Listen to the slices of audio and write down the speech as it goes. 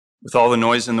With all the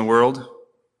noise in the world,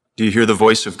 do you hear the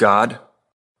voice of God?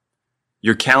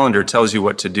 Your calendar tells you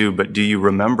what to do, but do you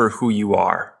remember who you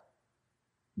are?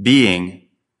 Being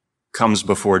comes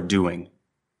before doing.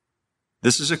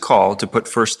 This is a call to put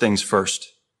first things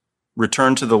first.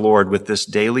 Return to the Lord with this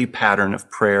daily pattern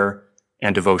of prayer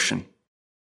and devotion.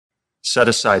 Set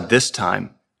aside this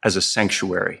time as a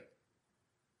sanctuary.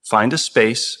 Find a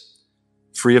space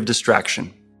free of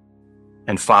distraction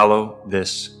and follow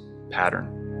this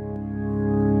pattern.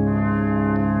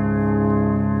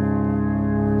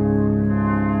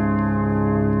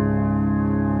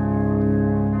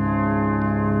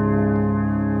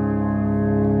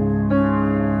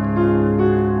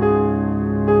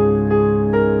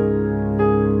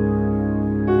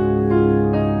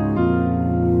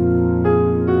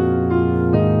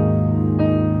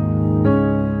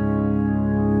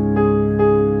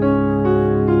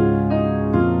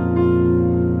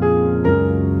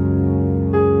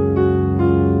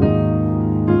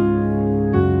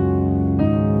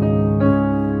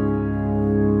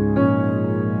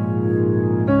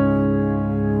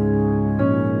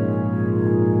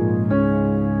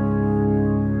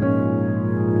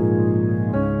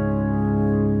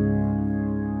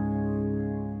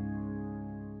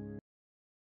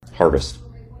 Harvest.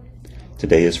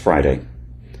 Today is Friday,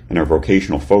 and our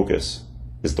vocational focus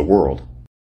is the world.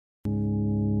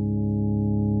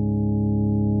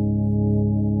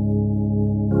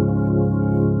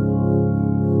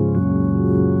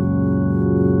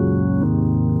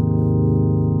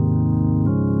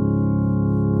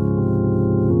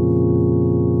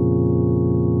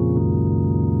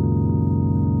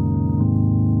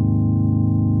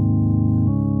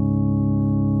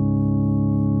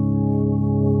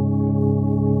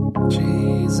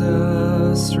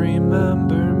 Jesus,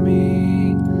 remember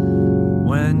me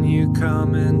when you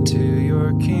come into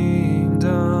your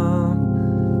kingdom.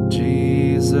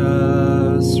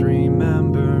 Jesus,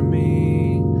 remember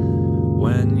me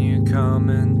when you come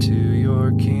into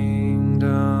your kingdom.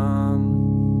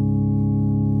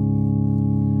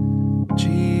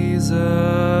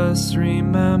 Jesus,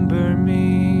 remember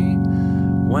me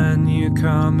when you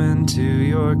come into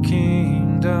your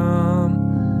kingdom.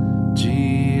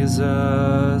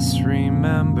 Jesus,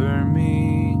 remember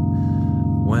me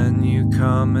when you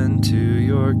come into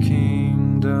your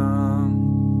kingdom.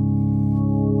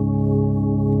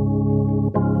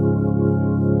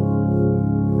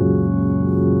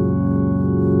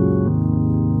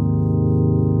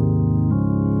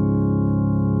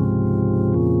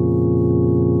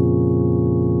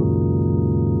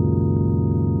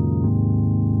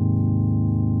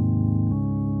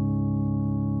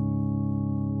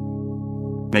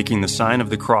 Making the sign of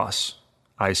the cross,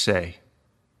 I say,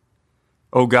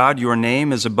 O God, your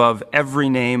name is above every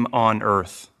name on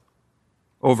earth,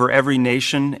 over every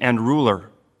nation and ruler.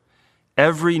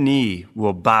 Every knee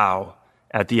will bow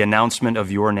at the announcement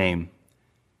of your name.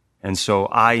 And so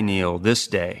I kneel this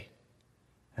day,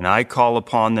 and I call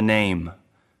upon the name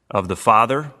of the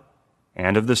Father,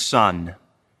 and of the Son,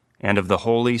 and of the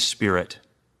Holy Spirit.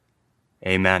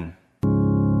 Amen.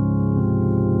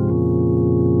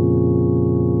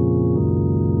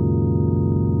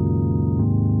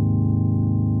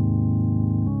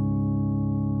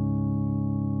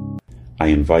 I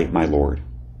invite my Lord.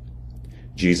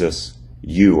 Jesus,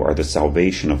 you are the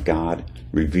salvation of God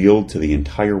revealed to the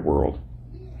entire world.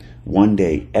 One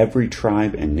day every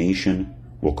tribe and nation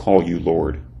will call you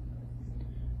Lord.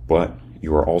 But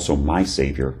you are also my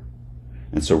Savior,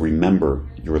 and so remember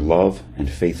your love and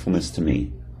faithfulness to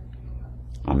me.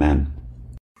 Amen.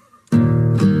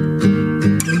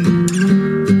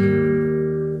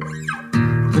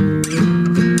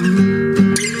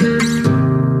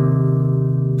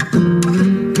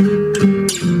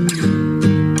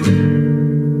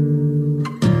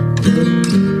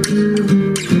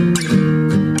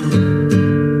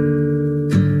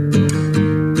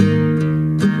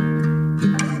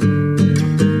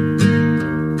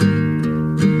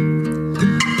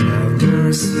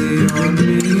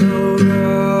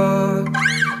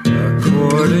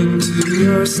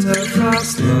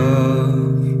 Steadfast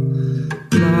love,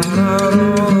 blot out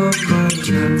all of my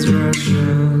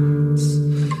transgressions,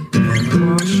 and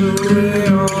wash away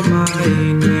all my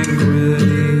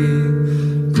iniquity,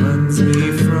 cleanse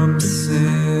me from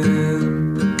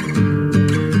sin.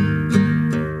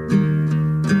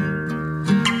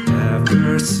 Have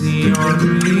mercy on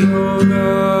me, O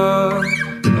God,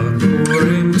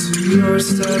 according to your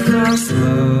steadfast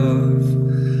love,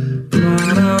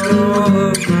 blot out all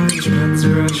of my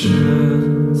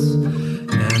transgressions,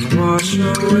 and wash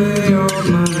away all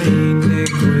my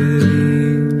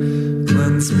iniquity,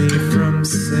 cleanse me from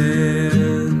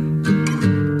sin.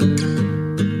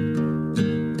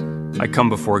 come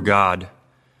before God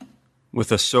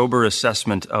with a sober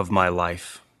assessment of my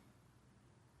life.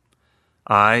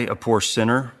 I, a poor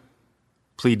sinner,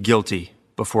 plead guilty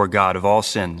before God of all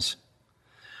sins.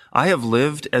 I have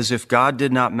lived as if God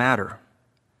did not matter,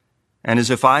 and as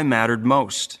if I mattered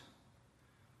most.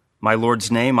 My Lord's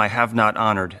name I have not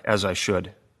honored as I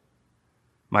should.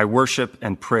 My worship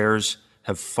and prayers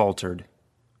have faltered.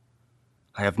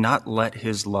 I have not let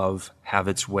his love have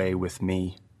its way with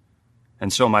me,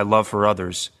 and so my love for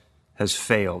others has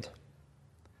failed.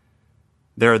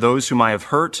 There are those whom I have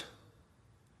hurt,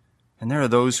 and there are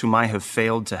those whom I have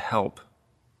failed to help.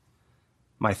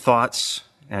 My thoughts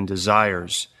and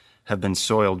desires have been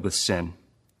soiled with sin.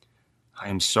 I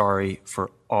am sorry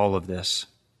for all of this,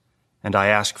 and I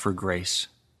ask for grace.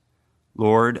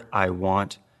 Lord, I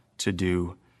want to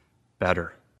do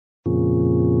better.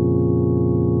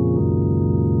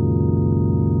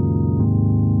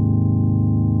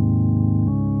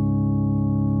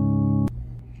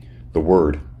 The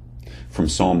Word from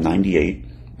Psalm 98,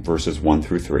 verses 1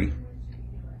 through 3.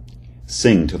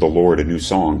 Sing to the Lord a new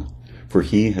song, for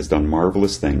he has done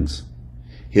marvelous things.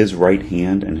 His right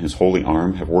hand and his holy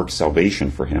arm have worked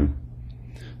salvation for him.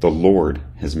 The Lord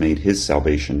has made his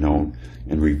salvation known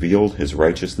and revealed his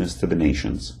righteousness to the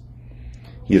nations.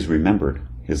 He has remembered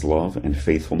his love and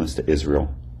faithfulness to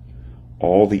Israel.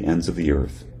 All the ends of the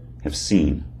earth have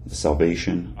seen the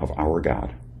salvation of our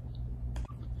God.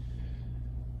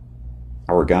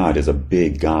 Our God is a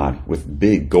big God with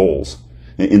big goals.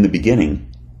 In the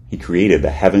beginning, he created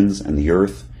the heavens and the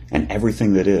earth and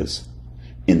everything that is.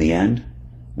 In the end,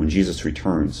 when Jesus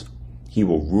returns, he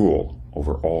will rule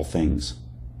over all things.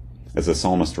 As the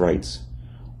psalmist writes,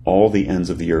 all the ends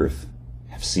of the earth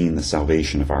have seen the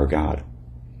salvation of our God.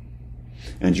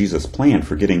 And Jesus' plan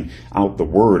for getting out the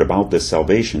word about this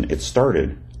salvation, it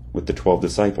started with the 12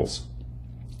 disciples,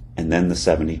 and then the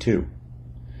 72.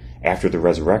 After the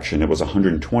resurrection, it was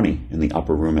 120 in the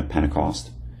upper room at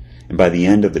Pentecost. And by the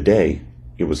end of the day,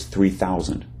 it was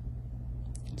 3,000.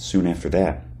 Soon after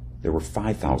that, there were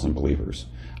 5,000 believers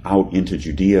out into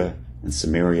Judea and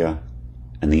Samaria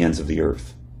and the ends of the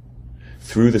earth.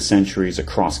 Through the centuries,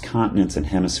 across continents and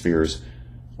hemispheres,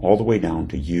 all the way down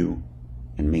to you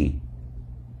and me.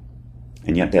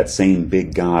 And yet that same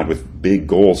big God with big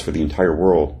goals for the entire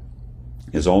world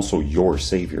is also your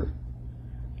Savior.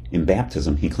 In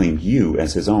baptism, he claimed you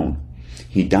as his own.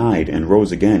 He died and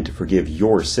rose again to forgive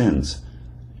your sins.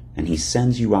 And he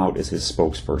sends you out as his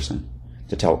spokesperson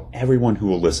to tell everyone who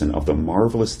will listen of the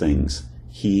marvelous things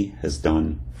he has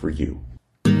done for you.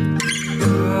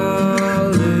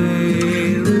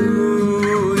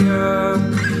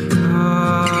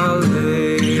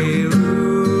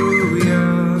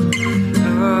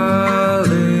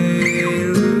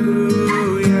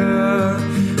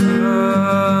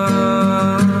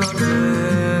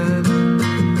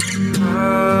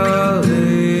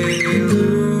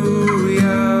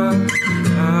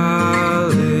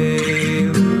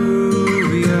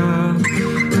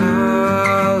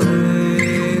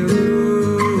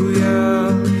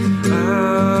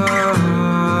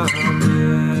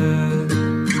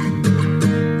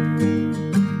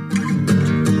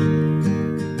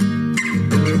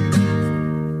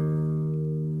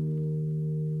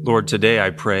 Lord, today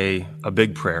I pray a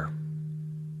big prayer,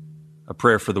 a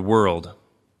prayer for the world.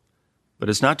 But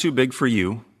it's not too big for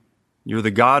you. You're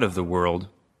the God of the world.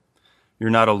 You're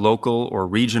not a local or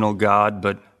regional God,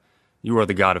 but you are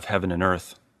the God of heaven and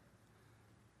earth.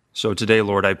 So today,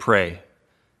 Lord, I pray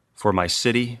for my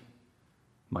city,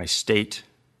 my state,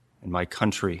 and my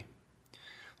country.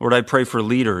 Lord, I pray for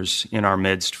leaders in our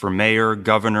midst, for mayor,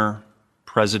 governor,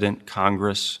 president,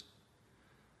 Congress.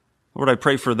 Lord, I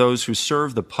pray for those who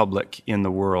serve the public in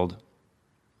the world,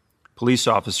 police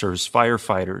officers,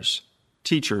 firefighters,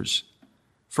 teachers,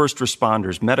 first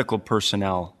responders, medical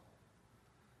personnel.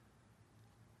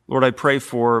 Lord, I pray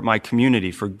for my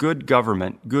community, for good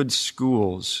government, good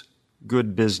schools,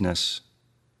 good business.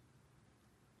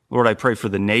 Lord, I pray for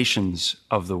the nations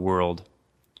of the world,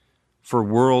 for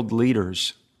world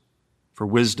leaders, for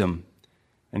wisdom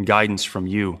and guidance from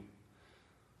you.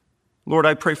 Lord,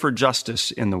 I pray for justice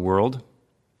in the world,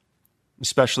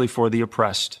 especially for the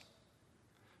oppressed,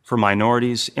 for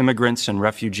minorities, immigrants and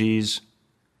refugees,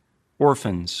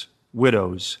 orphans,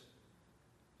 widows,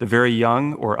 the very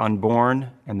young or unborn,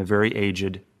 and the very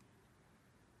aged.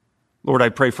 Lord, I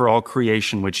pray for all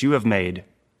creation which you have made,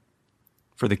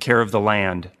 for the care of the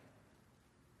land,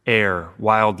 air,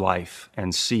 wildlife,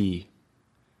 and sea.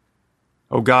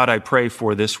 O God, I pray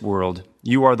for this world.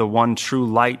 You are the one true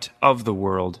light of the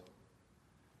world.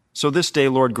 So this day,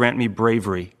 Lord, grant me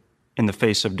bravery in the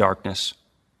face of darkness,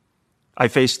 I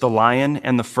face the lion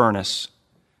and the furnace,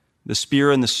 the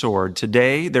spear and the sword.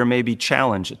 Today there may be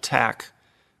challenge, attack,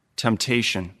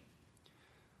 temptation.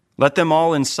 Let them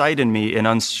all incite in me an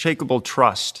unshakable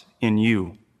trust in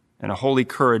you and a holy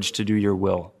courage to do your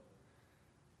will.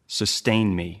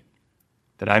 Sustain me,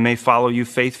 that I may follow you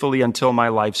faithfully until my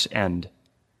life's end.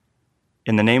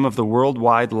 In the name of the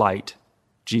worldwide light,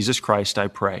 Jesus Christ, I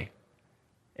pray.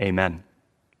 Amen.